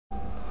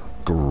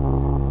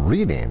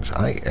Greetings,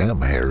 I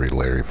am Harry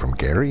Larry from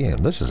Gary,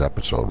 and this is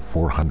episode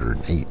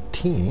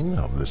 418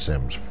 of The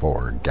Sims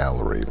 4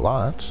 Gallery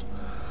Lots.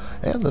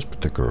 And this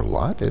particular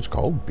lot is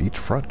called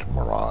Beachfront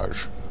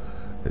Mirage.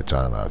 It's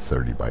on a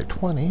 30 by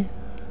 20.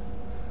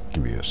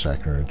 Give you a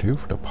second or two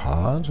to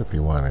pause if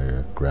you want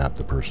to grab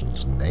the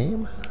person's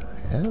name.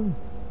 And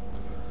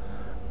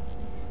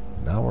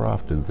now we're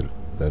off to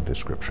the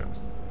description.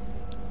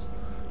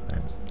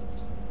 And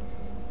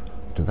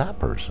to that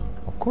person,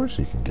 of course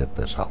you can get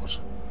this house.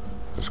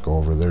 Just go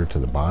over there to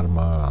the bottom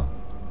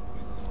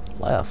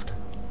left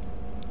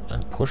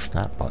and push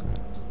that button.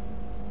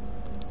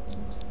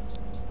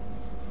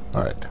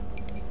 Alright.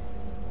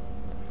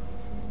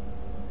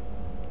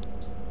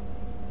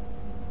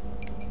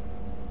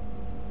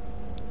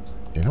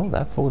 You know,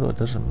 that photo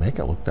doesn't make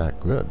it look that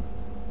good.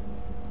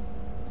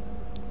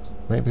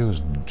 Maybe it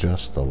was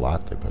just the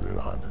lot they put it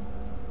on.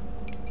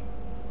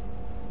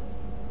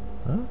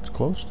 Well, it's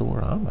close to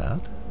where I'm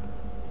at,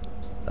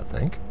 I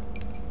think.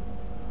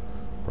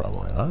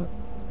 Probably not.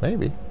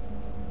 Maybe.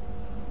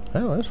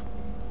 Anyways,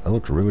 it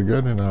looks really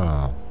good in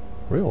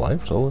real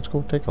life, so let's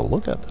go take a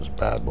look at this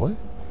bad boy.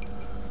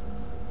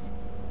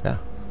 Yeah,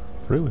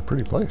 really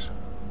pretty place.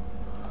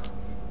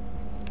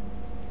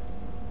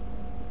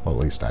 Well,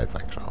 at least I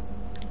think so.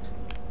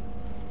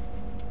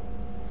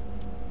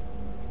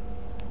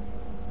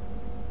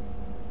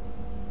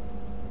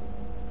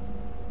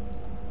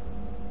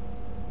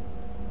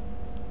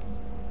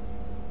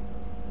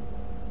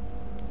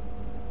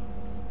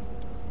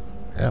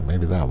 Yeah,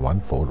 maybe that one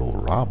photo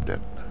robbed it,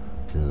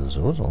 because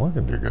it wasn't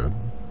looking too good.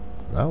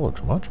 That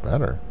looks much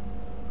better.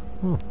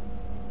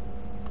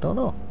 Don't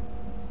know.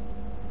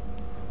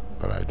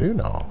 But I do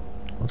know.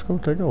 Let's go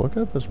take a look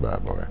at this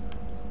bad boy.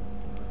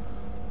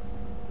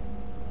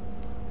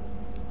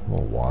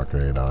 We'll walk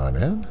right on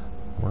in.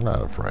 We're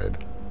not afraid.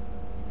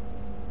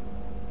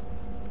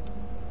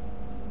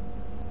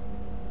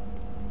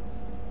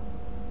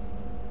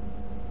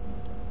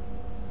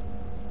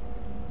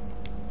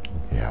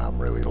 Yeah,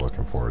 I'm really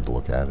looking forward to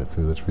look at it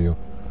through this view.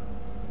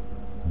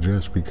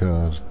 Just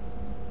because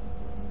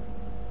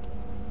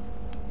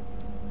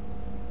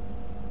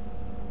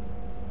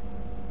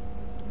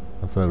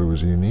I thought it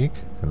was unique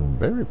and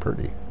very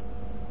pretty.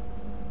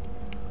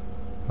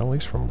 At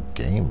least from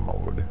game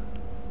mode.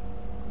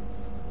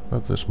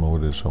 But this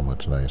mode is so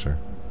much nicer.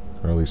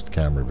 Or at least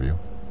camera view.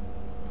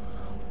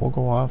 We'll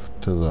go off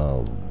to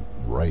the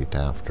right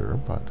after,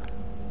 but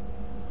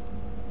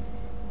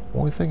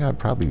only thing I'd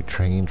probably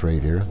change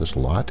right here, this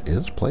lot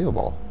is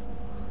playable.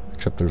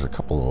 Except there's a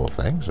couple little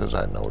things, as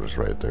I noticed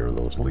right there,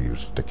 those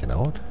leaves sticking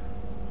out.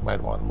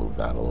 Might want to move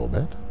that a little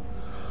bit.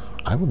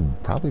 I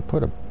would probably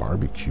put a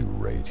barbecue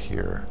right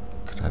here,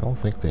 because I don't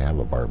think they have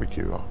a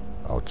barbecue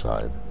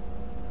outside.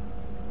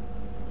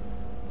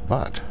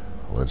 But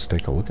let's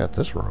take a look at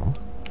this room.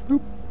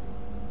 Boop.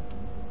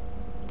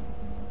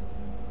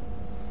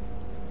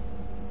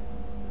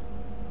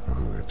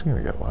 Ooh, it's going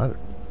to get a lot of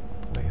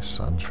nice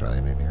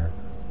sunshine in here.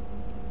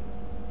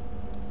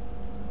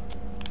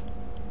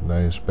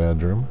 Nice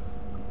bedroom.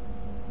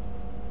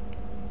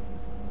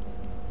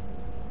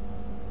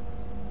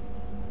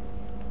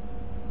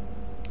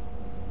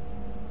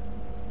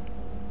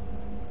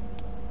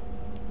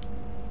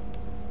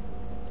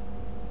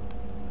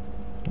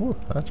 Ooh,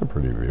 that's a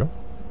pretty view.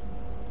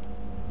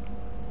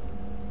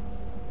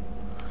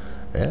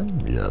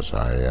 And yes,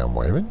 I am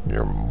waving.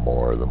 You're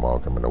more than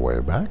welcome to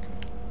wave back.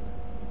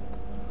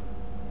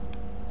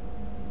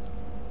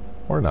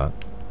 Or not.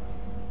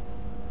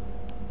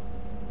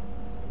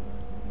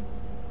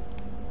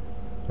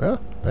 Yeah,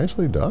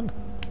 nicely done.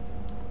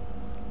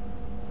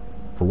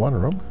 For one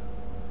room.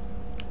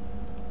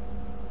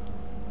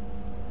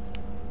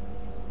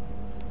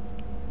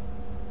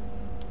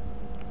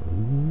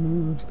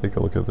 Ooh, let's take a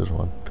look at this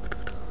one.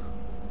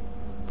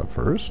 But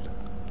first,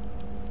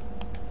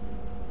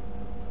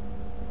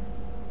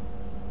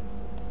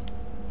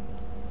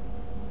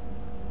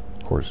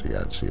 of course, you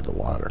gotta see the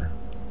water.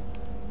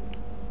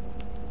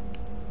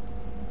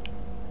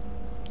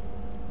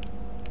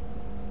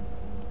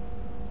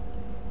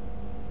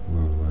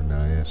 Ooh,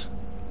 nice.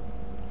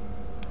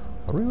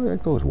 I really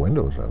like those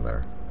windows in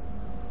there.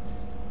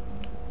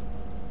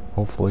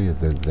 Hopefully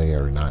they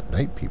are not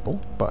night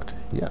people, but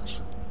yes.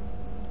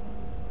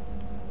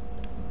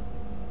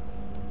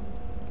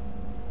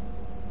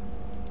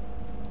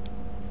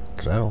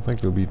 Because I don't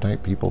think there'll be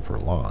night people for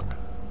long.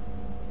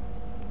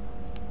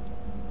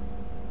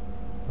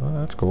 Well,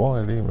 that's cool. I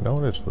didn't even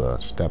notice the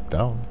step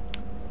down.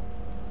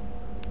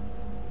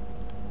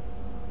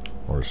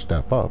 Or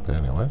step up,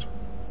 anyways.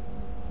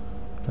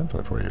 Depends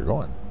which way you're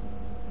going.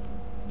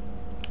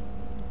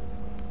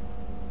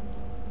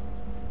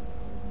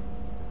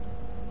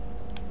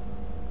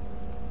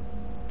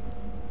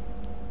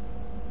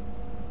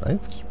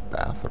 Nice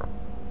bathroom.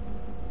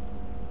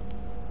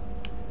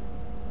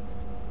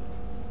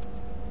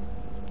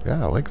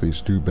 Yeah, I like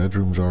these two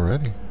bedrooms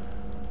already.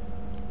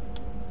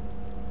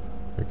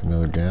 Take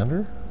another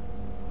gander.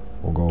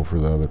 We'll go for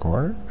the other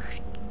corner.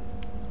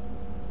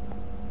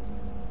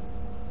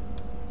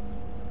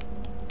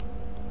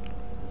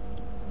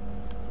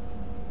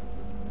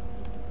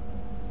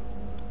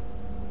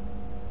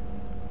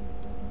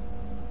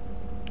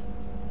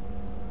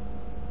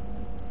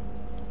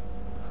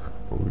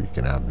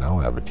 can now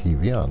have a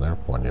TV on there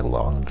when you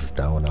lounge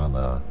down on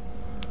the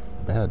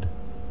bed,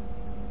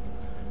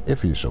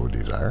 if you so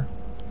desire.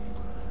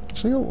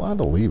 See a lot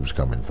of leaves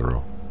coming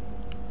through.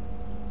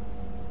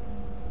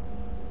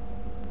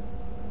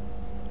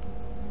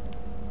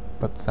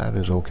 But that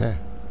is okay.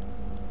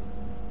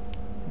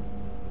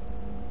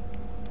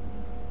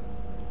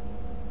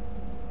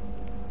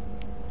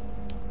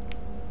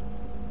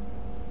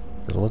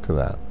 Look at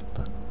that.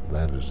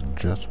 That is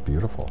just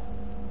beautiful.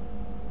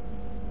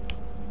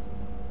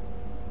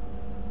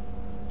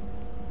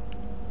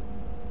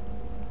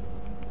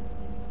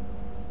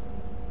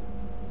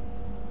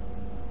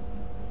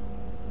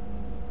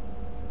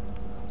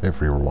 If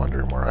you were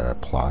wondering where I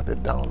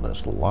plotted down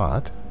this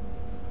lot,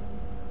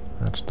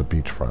 that's the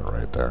beachfront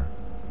right there.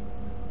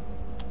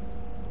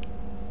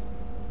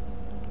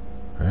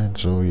 And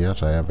so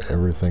yes, I have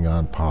everything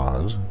on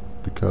pause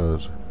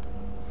because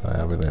I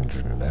have it in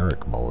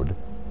generic mode,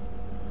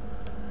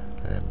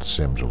 and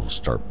Sims will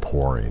start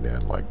pouring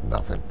in like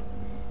nothing.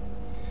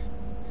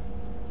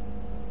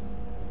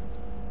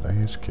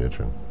 Nice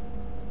kitchen.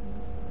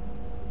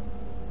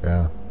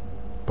 Yeah,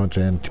 bunch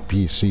of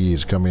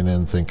NPCs coming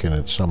in thinking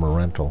it's summer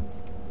rental.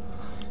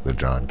 The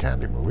John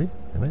Candy movie.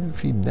 And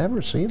if you've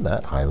never seen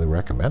that, highly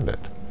recommend it.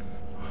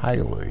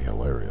 Highly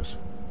hilarious.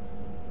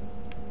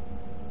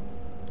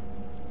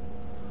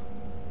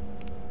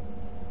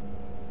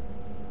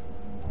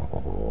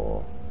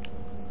 Oh.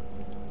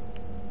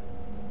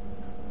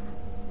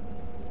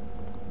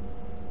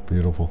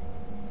 Beautiful.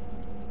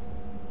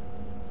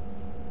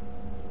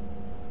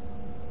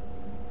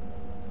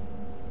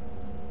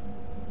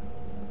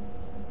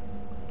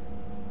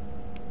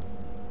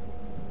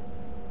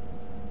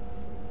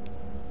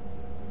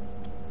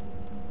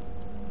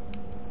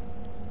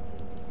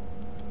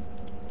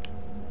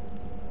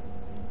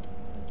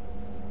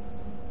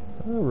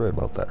 Right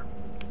about there.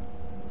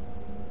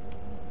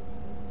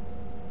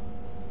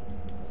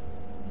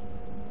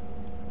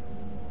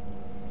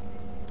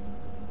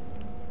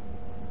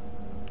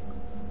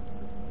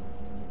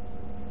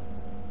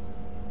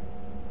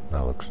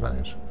 That looks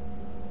nice.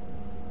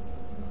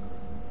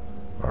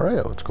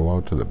 Alright, let's go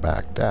out to the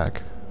back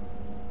deck.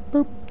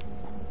 Boop.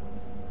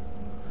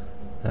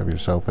 Have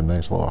yourself a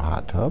nice little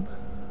hot tub.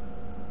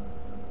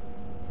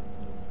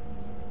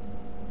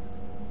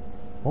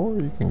 Or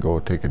you can go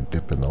take a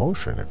dip in the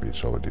ocean if you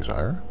so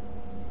desire.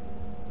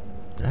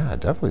 Yeah, I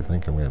definitely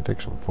think I'm going to take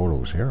some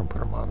photos here and put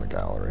them on the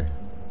gallery.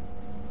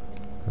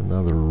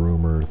 Another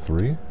room or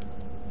three.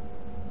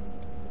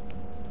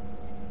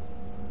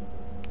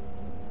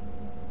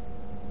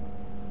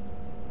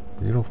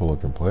 Beautiful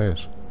looking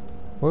place.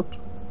 Whoops.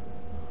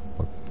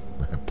 Look,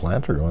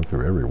 plants are going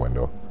through every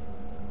window.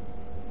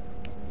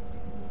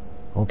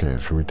 Okay,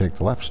 should we take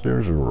the left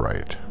stairs or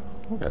right?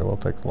 Okay, we'll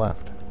take the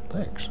left.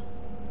 Thanks.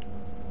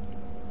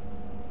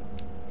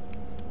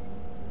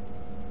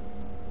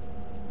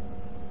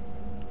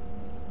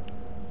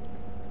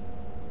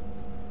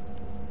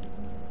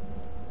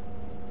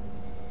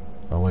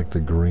 I like the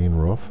green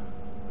roof.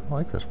 I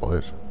like this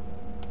place.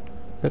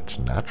 Fits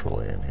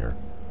naturally in here.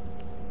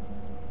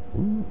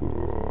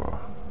 Ooh.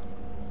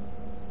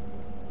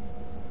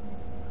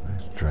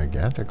 Nice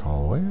gigantic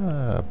hallway.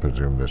 I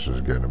presume this is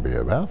going to be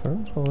a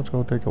bathroom, so let's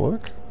go take a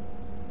look.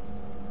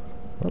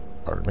 Oh,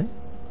 pardon me.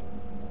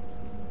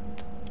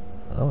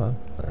 Hold on.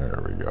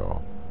 There we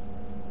go.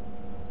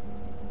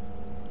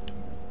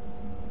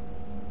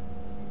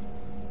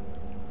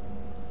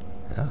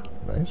 Yeah,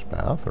 nice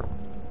bathroom.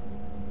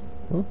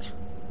 Oops.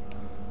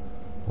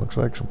 Looks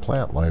like some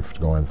plant life's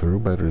going through,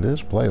 but it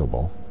is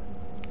playable.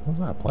 Where's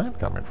that plant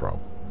coming from?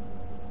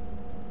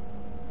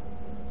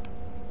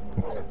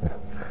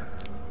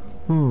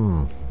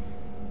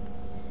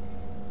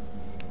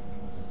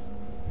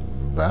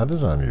 That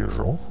is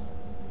unusual.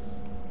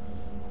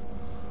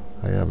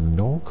 I have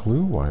no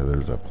clue why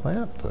there's a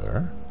plant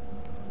there,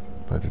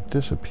 but it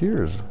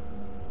disappears.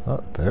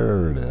 Oh,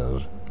 there it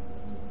is.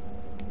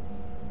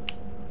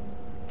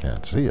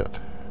 Can't see it.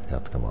 You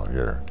have to come out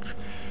here.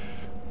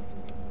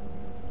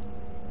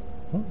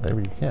 Well,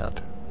 maybe you can't.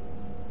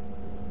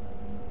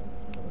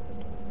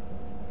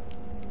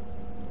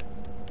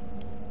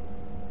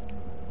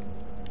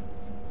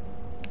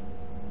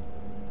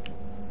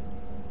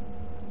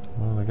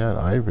 Well, I got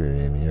ivy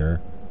in here,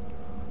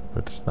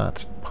 but it's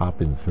not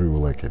popping through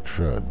like it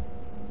should.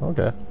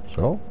 Okay,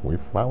 so we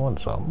found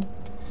some.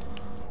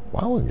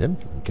 Well, again,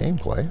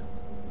 gameplay.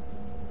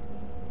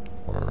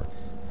 Or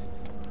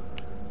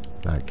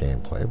not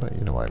gameplay, but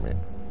you know what I mean.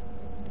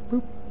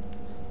 Boop.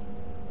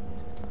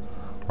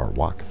 Or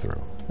walk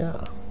through.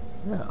 Yeah,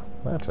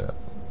 that's it.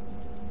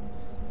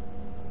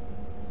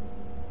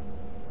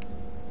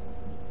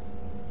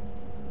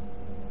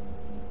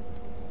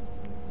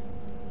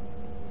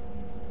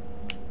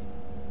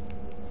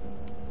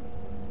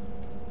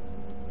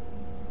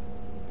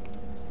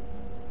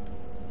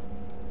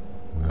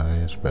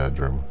 Nice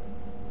bedroom.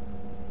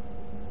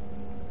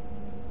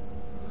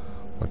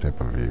 What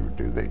type of view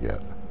do they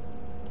get?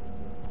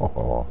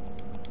 Oh,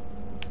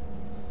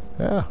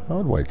 yeah, I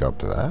would wake up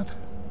to that.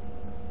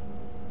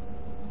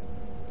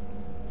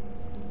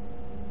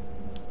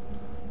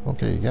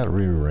 Okay, you gotta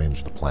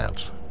rearrange the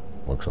plants.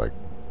 Looks like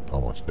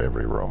almost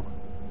every room.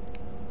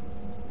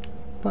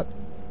 But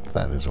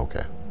that is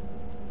okay.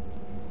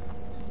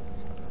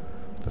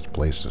 This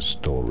place is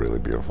still really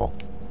beautiful.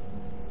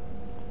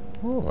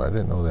 Oh, I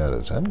didn't know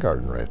that. Zen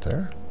garden right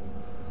there.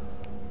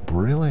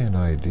 Brilliant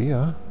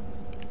idea.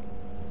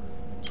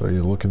 So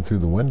you're looking through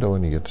the window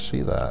and you get to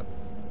see that.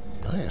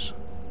 Nice.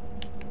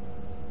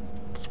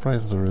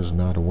 Surprised there is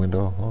not a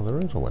window. Oh, there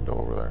is a window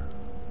over there.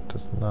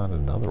 Just not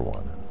another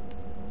one.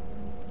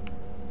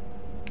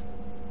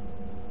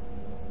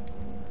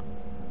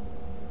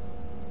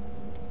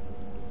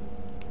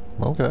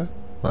 Okay,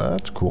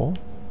 that's cool.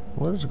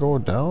 Let's go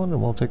down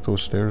and we'll take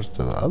those stairs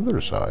to the other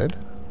side.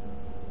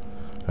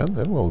 And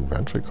then we'll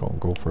eventually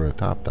go for a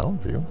top-down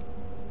view.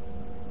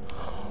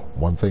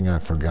 One thing I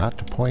forgot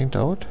to point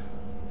out,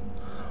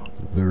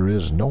 there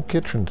is no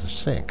kitchen to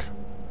sink.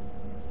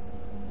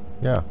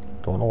 Yeah,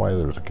 don't know why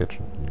there's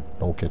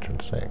no kitchen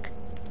sink.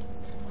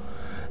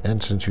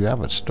 And since you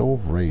have a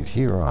stove right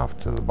here off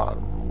to the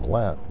bottom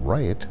left,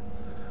 right,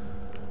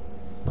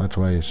 that's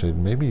why I said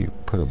maybe you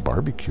put a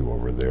barbecue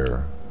over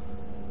there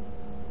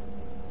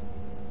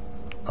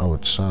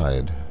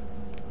outside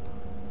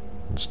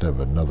instead of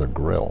another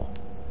grill.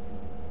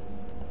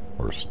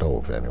 Or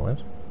stove, anyways.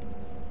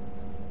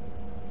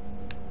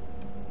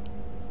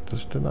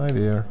 Just an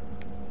idea.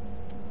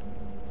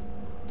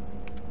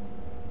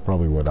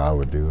 Probably what I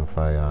would do if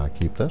I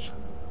keep this.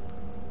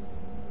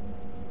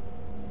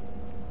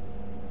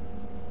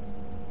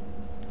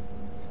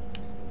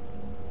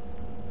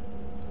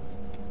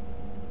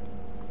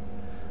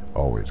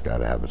 Always got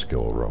to have a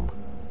skill room.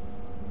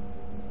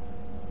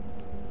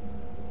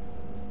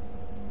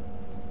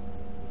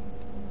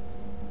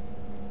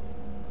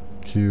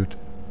 Cute.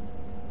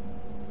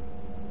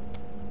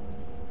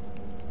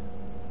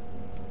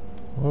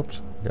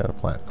 Whoops, got a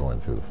plant going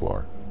through the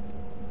floor.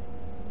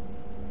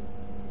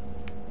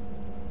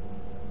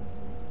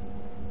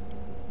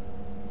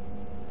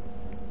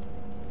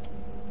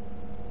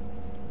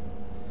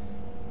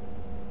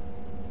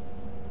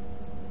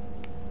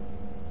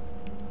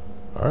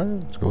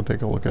 Alright, let's go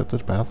take a look at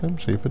this bathroom,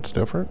 see if it's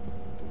different.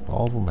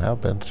 All of them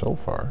have been so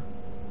far.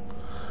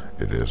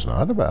 It is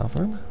not a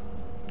bathroom.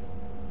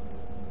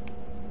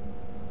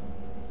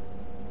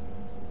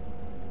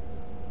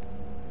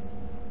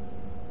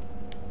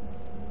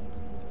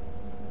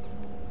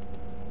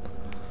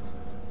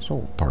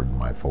 So, pardon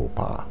my faux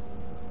pas.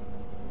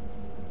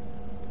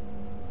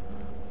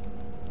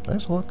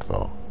 Nice look,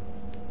 though.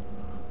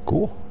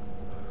 Cool.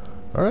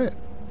 Alright,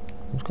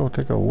 let's go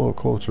take a little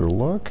closer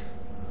look,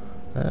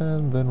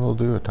 and then we'll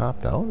do a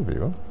top-down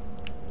view.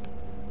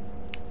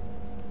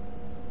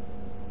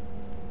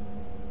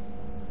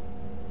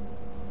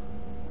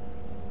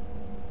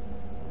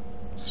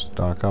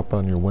 Stock up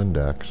on your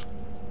Windex.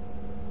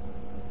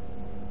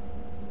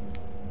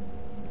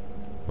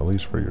 At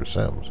least for your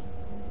Sims.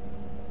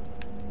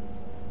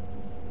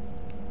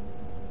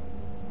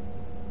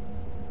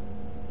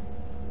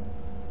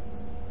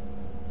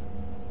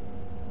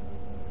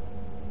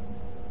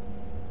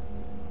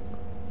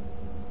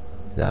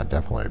 Yeah,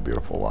 definitely a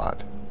beautiful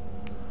lot.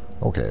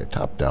 Okay,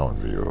 top-down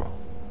view.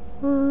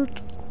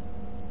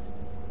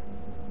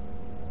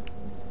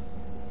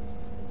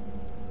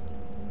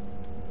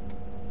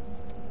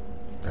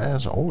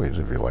 As always,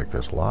 if you like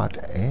this lot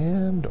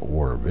and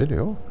or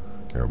video,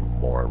 you're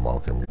more than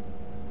welcome.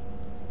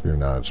 If you're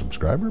not a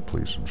subscriber,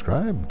 please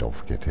subscribe. Don't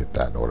forget to hit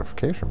that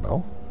notification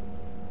bell.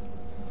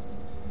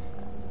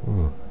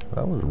 Ooh,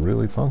 that was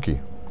really funky.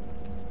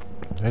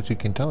 As you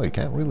can tell, you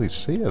can't really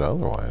see it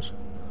otherwise.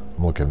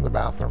 I'm looking in the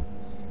bathroom.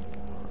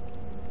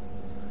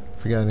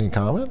 If you got any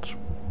comments,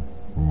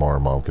 more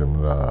than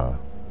welcome to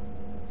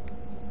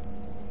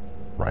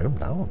write them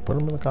down. Put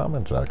them in the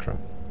comment section.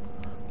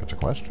 If it's a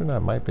question I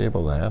might be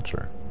able to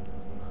answer.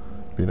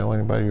 If you know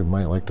anybody who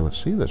might like to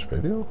see this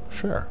video,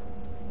 share.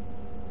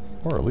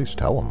 Or at least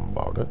tell them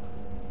about it.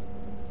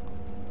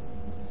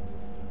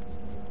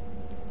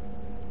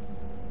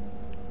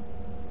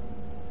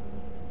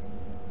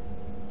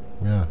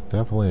 Yeah,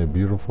 definitely a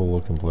beautiful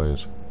looking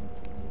place.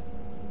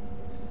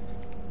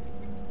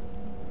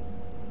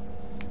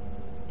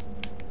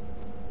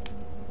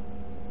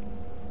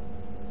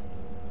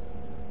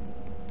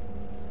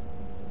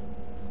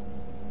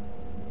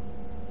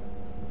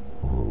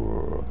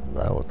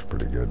 That looks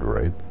pretty good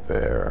right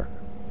there.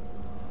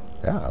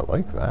 Yeah, I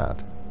like that.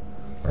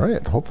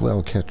 Alright, hopefully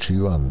I'll catch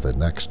you on the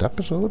next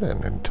episode,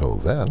 and until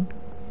then,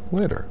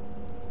 later.